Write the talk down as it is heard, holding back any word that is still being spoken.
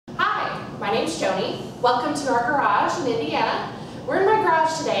My name's Joni. Welcome to our garage in Indiana. We're in my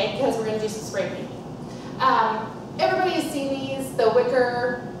garage today because we're going to do some spray painting. Everybody has seen these, the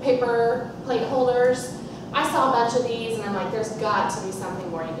wicker paper plate holders. I saw a bunch of these and I'm like, there's got to be something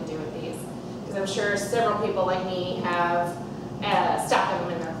more you can do with these. Because I'm sure several people like me have stacked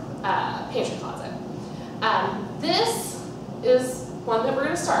them in their pantry closet. This is one that we're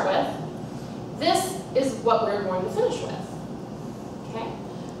going to start with. This is what we're going to finish with. Okay?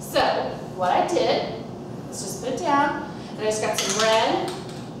 So, what I did, let's just put it down, and I just got some red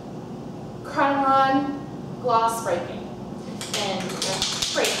Crayon gloss spray paint. And you're going to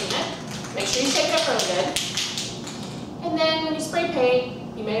spray paint it. Make sure you shake it up really good. And then when you spray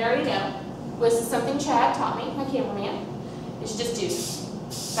paint, you may already know, this is something Chad taught me, my cameraman, is you just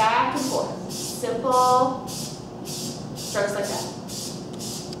do back and forth. Simple strokes like that.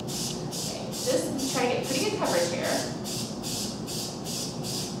 Okay, just try to get pretty good coverage here.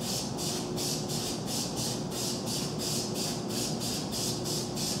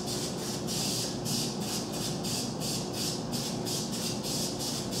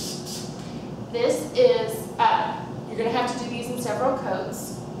 This is, you're going to have to do these in several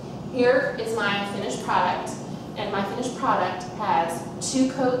coats. Here is my finished product, and my finished product has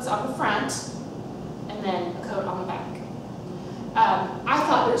 2 coats on the front and then a coat on the back. I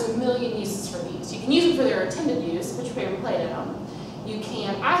thought there's a million uses for these. You can use them for their intended use, put your paper plate in them. You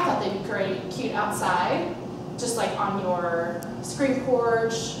can, I thought they'd be great and cute outside, just like on your screen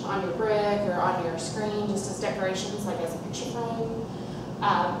porch, on your brick, or on your screen, just as decorations, like as a picture frame.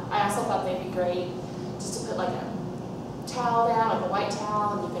 I also thought they'd be great just to put like a towel down, like a white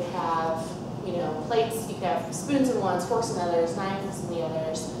towel, and you could have, you know, plates. You could have spoons in ones, forks in others, knives in the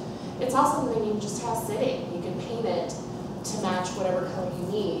others. It's also something you can just have sitting. You can paint it to match whatever color you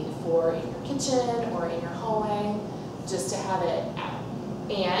need for in your kitchen or in your hallway, just to have it out.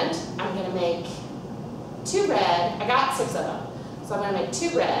 And I'm going to make 2 red. I got 6 of them. So I'm going to make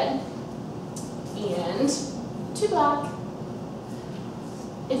 2 red and 2 black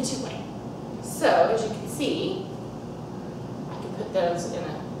and 2 white. So as you can see, I can put those in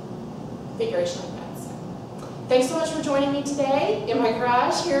a configuration like that. So, thanks so much for joining me today in my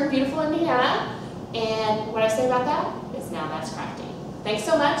garage here in beautiful Indiana. And what I say about that is now that's crafty. Thanks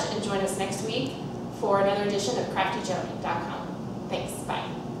so much, and join us next week for another edition of CraftyJoni.com. Thanks, bye.